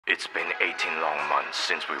It's been 18 long months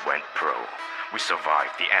since we went pro. We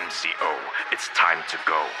survived the MCO. It's time to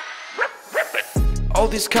go. Rip it! All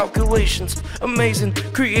these calculations, amazing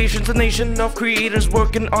creations, a nation of creators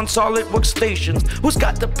working on solid workstations. Who's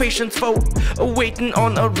got the patience for waiting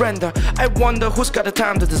on a render? I wonder who's got the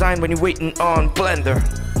time to design when you're waiting on Blender.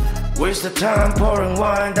 Waste the time pouring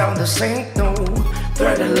wine down the sink, no.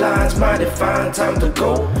 Threaded lines might define time to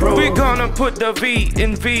go, bro. We're gonna put the V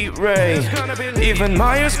in V-Ray. Even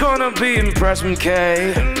Maya's gonna be impressed with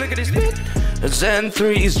K. Look at this bit. Zen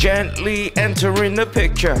 3 is gently entering the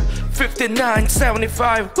picture.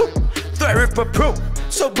 5975, Threadripper Pro.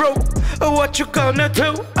 So bro, what you gonna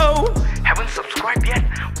do? Oh, Haven't subscribed yet?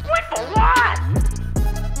 Wait for what?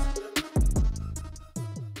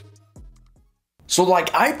 so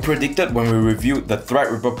like I predicted when we reviewed the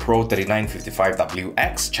Threadripper Pro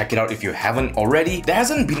 3955WX, check it out if you haven't already, there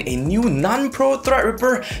hasn't been a new non-pro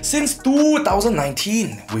Threadripper since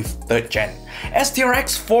 2019 with 3rd gen. As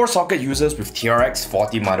TRX 4-socket users with TRX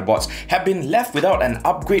 40 motherboards have been left without an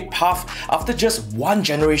upgrade path after just one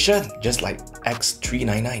generation, just like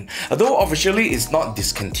X399, although officially it's not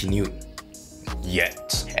discontinued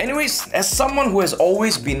yet. Anyways, as someone who has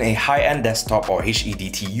always been a high-end desktop or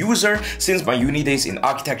HEDT user since my uni days in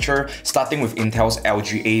architecture, starting with Intel's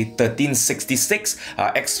LGA 1366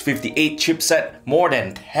 X58 chipset more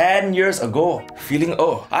than 10 years ago, feeling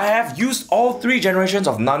I have used all 3 generations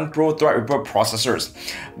of non-pro Threadripper processors.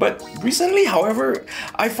 But recently, however,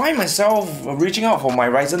 I find myself reaching out for my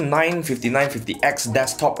Ryzen 9 5950X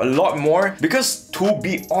desktop a lot more because, to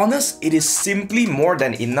be honest, it is simply more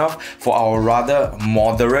than enough for our rather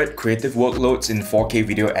moderate creative workloads in 4K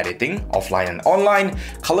video editing, offline and online,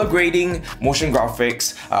 color grading, motion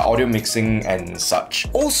graphics, audio mixing and such.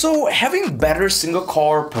 Also, having better single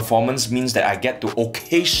core performance means that I get to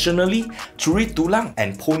occasionally curi tulang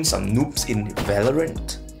and pwn some noobs in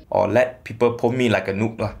Valorant. Or let people pwn me like a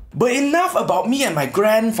noob lah. But enough about me and my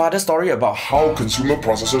grandfather's story about how consumer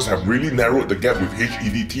processors have really narrowed the gap with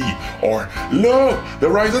HEDT. Or, look, the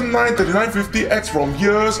Ryzen 9 3950X from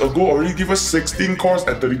years ago already gave us 16 cores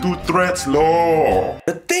and 32 threads, lol.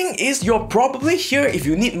 The thing is, you're probably here if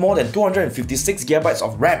you need more than 256GB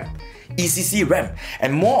of RAM. ECC RAM,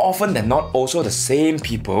 and more often than not also the same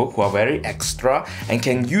people who are very extra and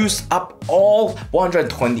can use up all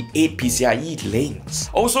 128 PCIe lanes.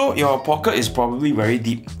 Also, your pocket is probably very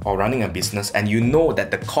deep or running a business and you know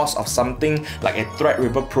that the cost of something like a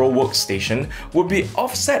Threadripper Pro workstation would be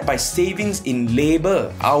offset by savings in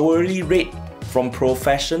labor, hourly rate from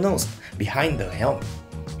professionals behind the helm,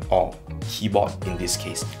 or keyboard in this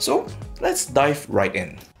case. So let's dive right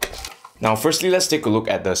in. Now firstly, let's take a look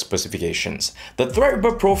at the specifications. The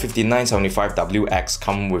Threadripper Pro 5975WX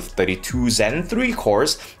comes with 32 Zen 3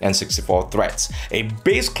 cores and 64 threads, a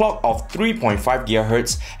base clock of 3.5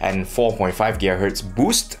 GHz and 4.5 GHz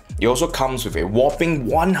boost. It also comes with a whopping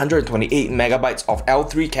 128 MB of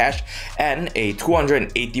L3 cache and a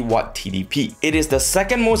 280 watt TDP. It is the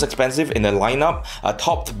second most expensive in the lineup,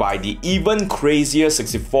 topped by the even crazier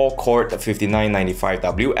 64-core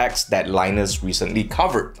 5995WX that Linus recently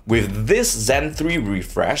covered. With this Zen 3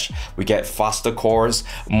 refresh, we get faster cores,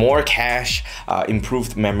 more cache,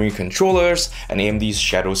 improved memory controllers, and AMD's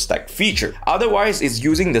Shadow Stack feature. Otherwise, it's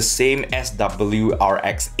using the same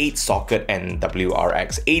SWRX 8-socket and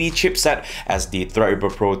WRX 80 chipset as the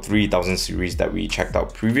Threadripper Pro 3000 series that we checked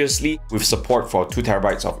out previously, with support for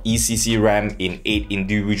 2TB of ECC RAM in 8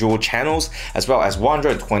 individual channels, as well as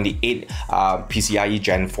 128 PCIe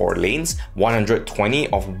Gen 4 lanes, 120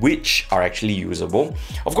 of which are actually usable.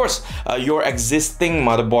 Of course, your existing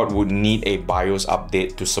motherboard would need a BIOS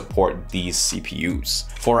update to support these CPUs.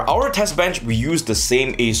 For our test bench, we used the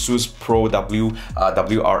same Asus Pro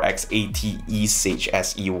WRX ATE Sage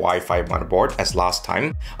SE Wi-Fi motherboard as last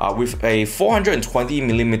time, with a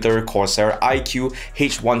 420mm Corsair iCUE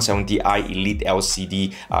H170i Elite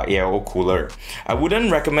LCD AIO cooler. I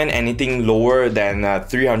wouldn't recommend anything lower than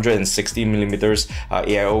 360mm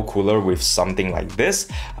AIO cooler with something like this.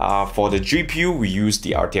 For the GPU, we used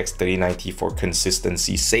the RTX 3090 for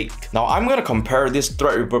consistency's sake. Now I'm going to compare this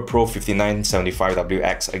Threadripper Pro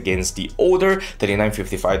 5975WX against the older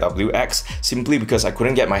 3955WX simply because I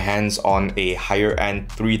couldn't get my hands on a higher end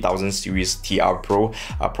 3000 series TR Pro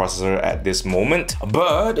processor at this moment,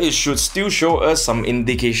 but it should still show us some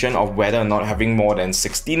indication of whether or not having more than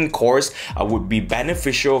 16 cores would be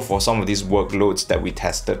beneficial for some of these workloads that we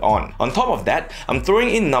tested on. On top of that, I'm throwing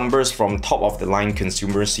in numbers from top of the line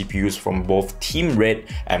consumer CPUs from both Team Red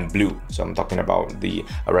and Blue. So I'm talking about the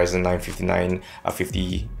Ryzen 9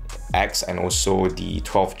 5950 X and also the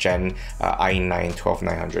 12th gen i9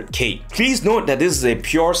 12900K. Please note that this is a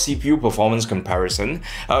pure CPU performance comparison.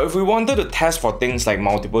 If we wanted to test for things like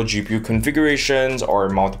multiple GPU configurations or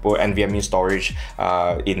multiple NVMe storage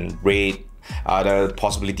in RAID, the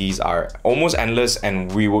possibilities are almost endless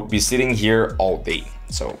and we would be sitting here all day.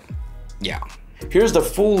 So yeah. Here's the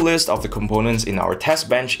full list of the components in our test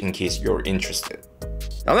bench in case you're interested.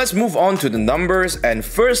 Now let's move on to the numbers, and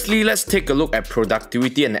firstly let's take a look at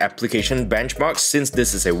productivity and application benchmarks since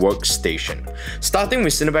this is a workstation. Starting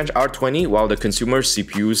with Cinebench R20, while the consumer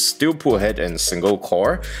CPUs still pull ahead in single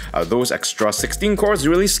core, those extra 16 cores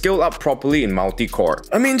really scale up properly in multi-core.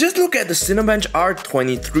 I mean, just look at the Cinebench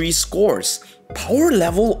R23 scores. Power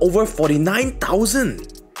level over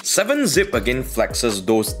 49,000. 7-zip again flexes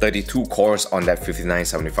those 32 cores on that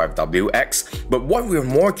 5975WX, but what we're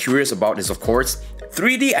more curious about is of course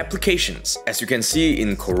 3D applications. As you can see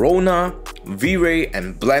in Corona, V-Ray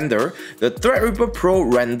and Blender, the Threadripper Pro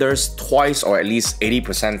renders twice or at least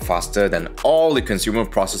 80% faster than all the consumer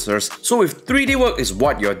processors. So if 3D work is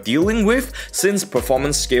what you're dealing with, since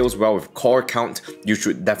performance scales well with core count, you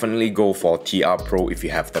should definitely go for TR Pro if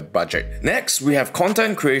you have the budget. Next, we have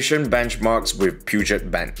content creation benchmarks with Puget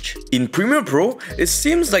Bench. In Premiere Pro, it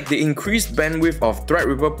seems like the increased bandwidth of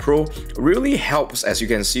Threadripper Pro really helps, as you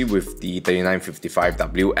can see with the 3955WX.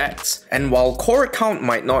 And while core count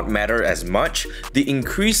might not matter as much, the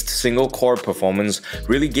increased single core performance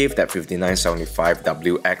really gave that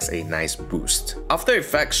 5975WX a nice boost. After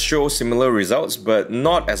Effects show similar results, but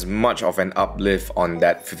not as much of an uplift on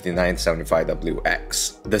that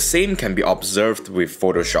 5975WX. The same can be observed with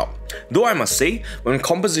Photoshop. Though I must say, when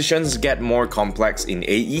compositions get more complex in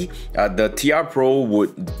AE, the TR Pro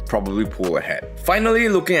would probably pull ahead. Finally,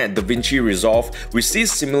 looking at DaVinci Resolve, we see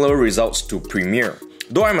similar results to Premiere.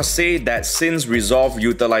 Though I must say that since Resolve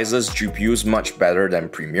utilizes GPUs much better than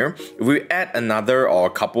Premiere, if we add another or a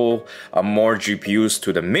couple more GPUs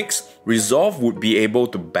to the mix, Resolve would be able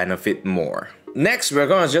to benefit more. Next, we're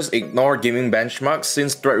gonna just ignore gaming benchmarks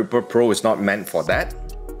since Threadripper Pro is not meant for that.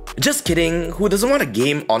 Just kidding, who doesn't want a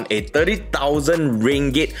game on a 30,000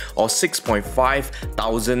 ringgit or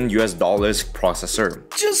 6,500 US dollars processor?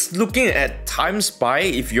 Just looking at Time Spy,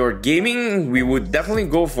 if you're gaming, we would definitely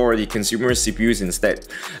go for the consumer CPUs instead.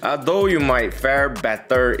 Though you might fare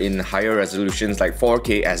better in higher resolutions like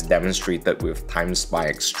 4K as demonstrated with Time Spy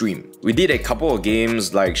Extreme. We did a couple of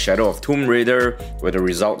games like Shadow of Tomb Raider, where the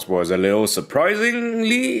results was a little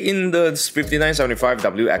surprisingly in the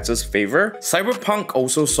 5975WX's favor. Cyberpunk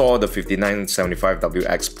also saw the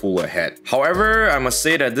 5975WX pull ahead. However, I must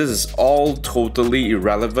say that this is all totally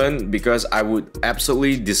irrelevant because I would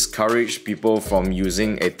absolutely discourage people from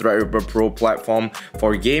using a Threadripper Pro platform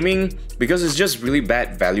for gaming because it's just really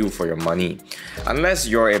bad value for your money. Unless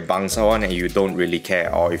you're a bangsawan and you don't really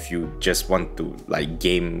care, or if you just want to like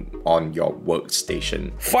game on your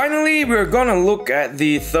workstation. Finally, we're gonna look at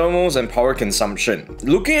the thermals and power consumption.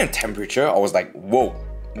 Looking at temperature, I was like, whoa.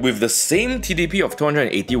 With the same TDP of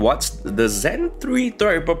 280 watts, the Zen 3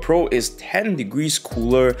 Threadripper Pro is 10 degrees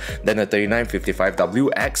cooler than the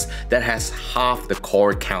 3955WX that has half the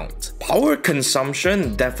core count. Power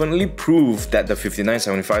consumption definitely proved that the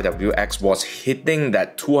 5975WX was hitting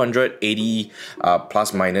that 280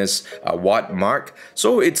 plus minus watt mark,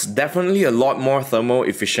 so it's definitely a lot more thermal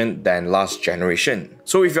efficient than last generation.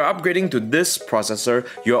 So if you're upgrading to this processor,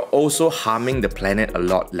 you're also harming the planet a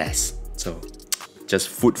lot less. So just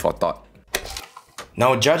food for thought.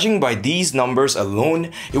 Now, judging by these numbers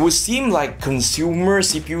alone, it would seem like consumer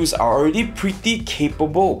CPUs are already pretty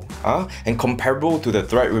capable and comparable to the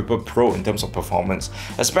Threadripper Pro in terms of performance,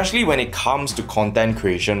 especially when it comes to content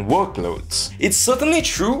creation workloads. It's certainly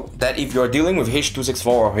true that if you're dealing with H.264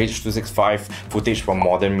 or H.265 footage from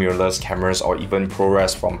modern mirrorless cameras or even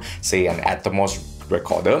ProRes from, say, an Atomos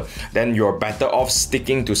recorder, then you're better off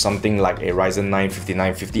sticking to something like a Ryzen 9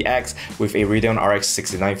 5950X with a Radeon RX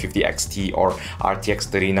 6950 XT or RTX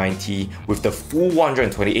 3090 with the full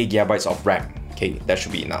 128GB of RAM. Okay, that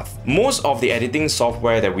should be enough. Most of the editing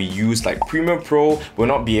software that we use like Premiere Pro will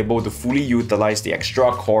not be able to fully utilize the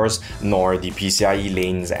extra cores nor the PCIe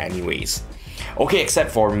lanes anyways. Okay,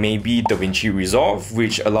 except for maybe DaVinci Resolve,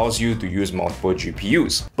 which allows you to use multiple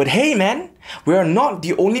GPUs. But hey man, we are not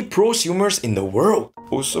the only prosumers in the world.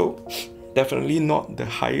 Also, definitely not the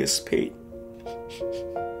highest paid.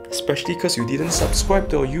 Especially because you didn't subscribe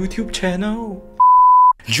to our YouTube channel.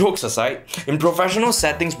 Jokes aside, in professional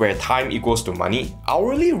settings where time equals to money,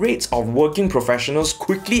 hourly rates of working professionals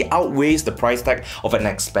quickly outweighs the price tag of an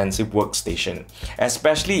expensive workstation,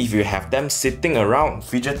 especially if you have them sitting around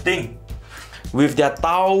fidgeting with their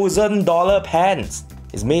 $1,000 pants.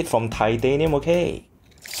 It's made from titanium, okay?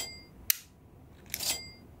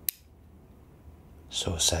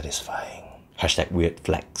 So satisfying. Hashtag weird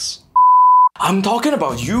flex. I'm talking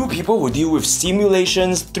about you people who deal with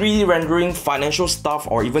simulations, 3D rendering, financial stuff,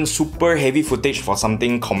 or even super heavy footage for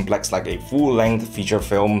something complex like a full-length feature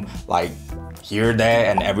film like here, there,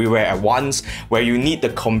 and everywhere at once, where you need the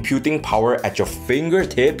computing power at your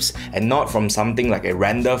fingertips and not from something like a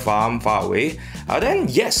render farm far away, then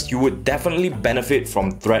yes, you would definitely benefit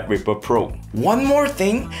from Threadripper Pro. One more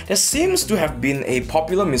thing, there seems to have been a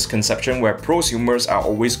popular misconception where prosumers are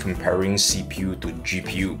always comparing CPU to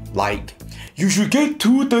GPU, like, you should get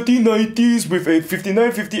two 3090s with a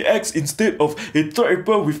 5950X instead of a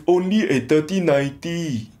Threadripper with only a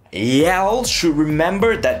 3090. Y'all should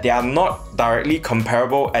remember that they are not directly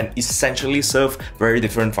comparable and essentially serve very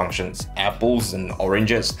different functions. Apples and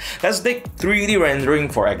oranges. Let's take 3D rendering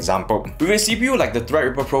for example. With a CPU like the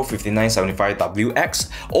Threadripper Pro 5975WX,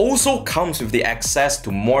 also comes with the access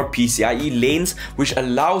to more PCIe lanes, which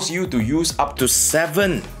allows you to use up to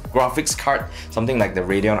 7 graphics card, something like the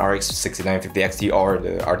Radeon RX 6950 XT or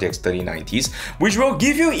the RTX 3090s, which will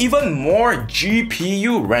give you even more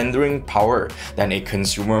GPU rendering power than a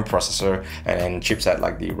consumer processor and chipset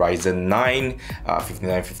like the Ryzen 9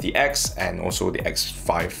 5950X and also the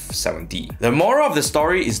X570. The moral of the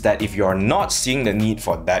story is that if you're not seeing the need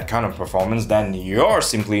for that kind of performance, then you're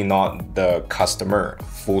simply not the customer,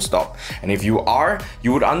 full stop. And if you are,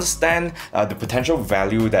 you would understand the potential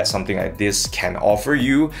value that something like this can offer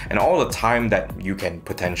you and all the time that you can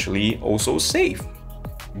potentially also save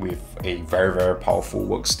with a very powerful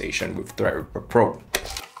workstation with Threadripper Pro.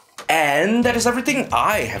 And that is everything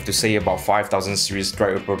I have to say about 5000 series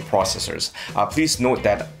Threadripper processors. Please note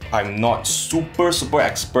that I'm not super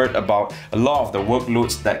expert about a lot of the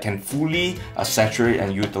workloads that can fully saturate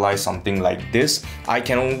and utilize something like this. I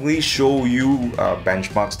can only show you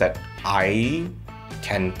benchmarks that I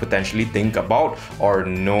can potentially think about or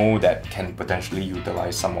know that can potentially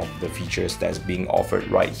utilize some of the features that's being offered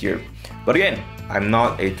right here. But again, I'm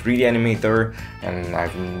not a 3D animator and I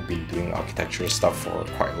haven't been doing architecture stuff for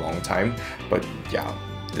quite a long time, but yeah,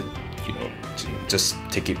 you know, just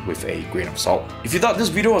take it with a grain of salt. If you thought this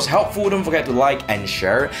video was helpful, don't forget to like and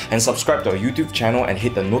share and subscribe to our YouTube channel and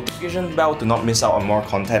hit the notification bell to not miss out on more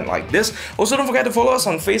content like this. Also, don't forget to follow us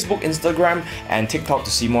on Facebook, Instagram, and TikTok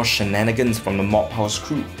to see more shenanigans from the Mob House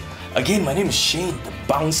crew. Again, my name is Shane, the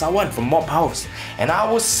Bangsawan from Mob House, and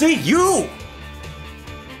I will see you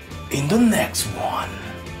in the next one.